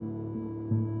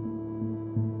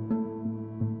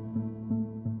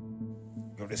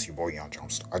This your boy Young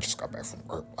Jones. I just got back from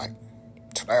work. Like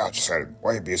today, I just had a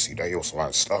way busy day. It was a lot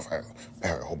of stuff. I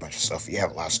had a whole bunch of stuff. You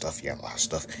have a lot of stuff. You have a lot of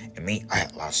stuff. And me, I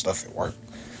had a lot of stuff at work.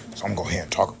 So I'm gonna go ahead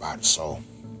and talk about it. So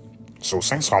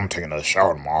since I'm taking a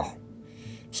shower tomorrow,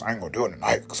 so I ain't gonna do it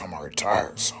tonight because I'm already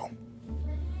tired. So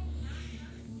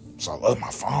I love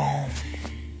my phone.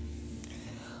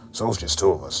 So it was just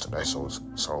two of us today. So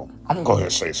I'm gonna go ahead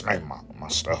and say it's name my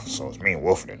stuff. So it's me and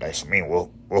Wolf today. So me and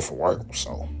Wolf at work.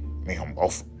 So me and him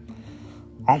both.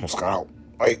 I almost got out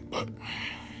late, but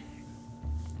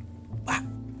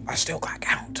I still got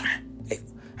out on time.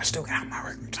 I still got out my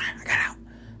regular time. I got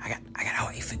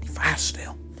out 8:55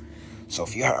 still. So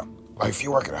if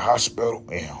you work at a hospital,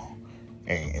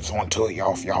 and it's on two of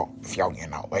y'all, if y'all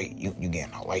getting out late, you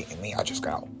getting out late, and me, I just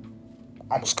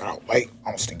almost got out late.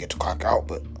 Almost didn't get to clock out,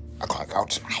 but I clock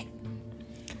out tonight.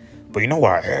 But you know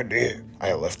what I had did? I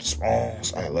had left the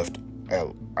spoons.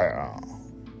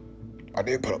 I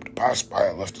did put up the pasta, but I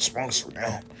had left the spoons for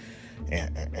them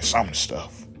and some of the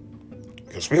stuff.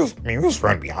 Because we was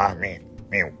running behind. Me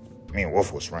and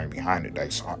Wolf was running behind today,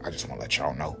 so I just want to let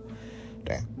y'all know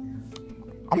that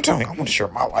I'm telling you, I want to share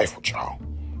my life with y'all.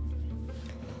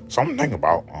 So I'm thinking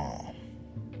about,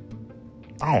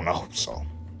 I don't know, so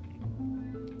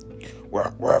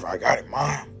wherever I got in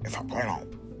mind, if I plan on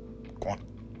going,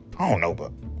 I don't know,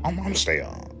 but I'm gonna stay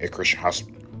at Christian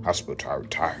Hospital till I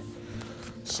retire.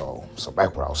 So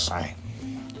back what I was saying,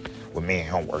 with me and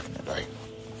him working today.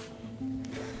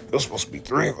 It was supposed to be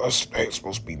three of us today. It was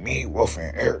supposed to be me, Wolf,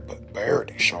 and Eric, but Eric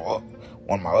didn't show up.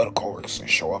 One of my other coworkers didn't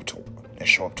show up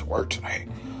to work today.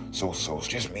 So it's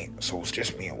just me. So it's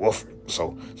just me and Wolf.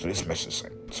 So this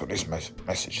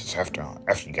message is after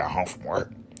you got home from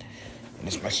work. And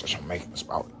this message I'm making is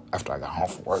about after I got home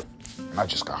from work. And I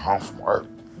just got home from work.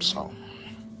 So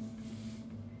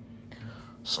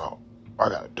what I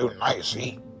gotta do tonight is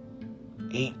eat,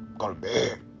 go to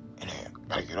bed, and then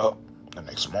gotta get up the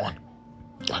next morning.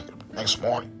 Gotta get up the next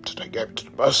morning to take Gabby to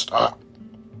the bus stop.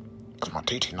 Cause my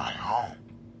TT not at home.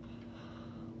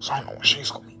 So I don't know when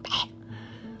she's gonna be back.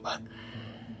 But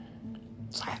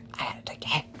so I had to take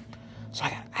Gabby. So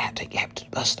I had to take Gabby to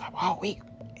the bus stop all week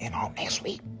and all next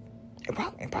week. And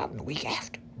probably the week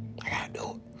after. I gotta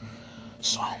do it.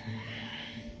 So I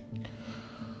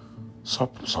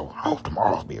hope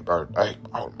tomorrow will be a better day.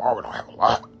 I hope tomorrow we don't have a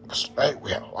lot. Because today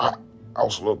we had a lot. I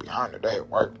was a little behind today at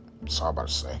work. So I'm about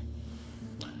to say.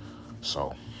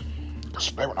 So, because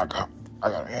today when I got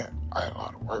in, I had a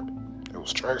lot of work. It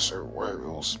was trays everywhere. It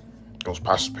was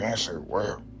pasta pans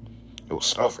everywhere. It was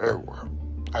stuff everywhere.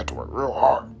 I had to work real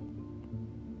hard.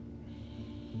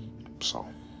 So,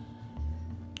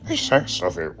 they just had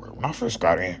stuff everywhere. When I first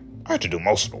got in, I had to do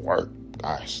most of the work,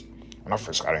 guys. When I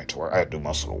first got into work, I had to do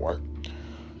most of the work.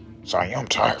 So I'm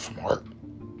tired from work.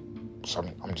 So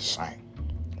I'm just saying.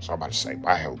 So I'm about to say,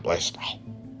 bye, have a blessed day.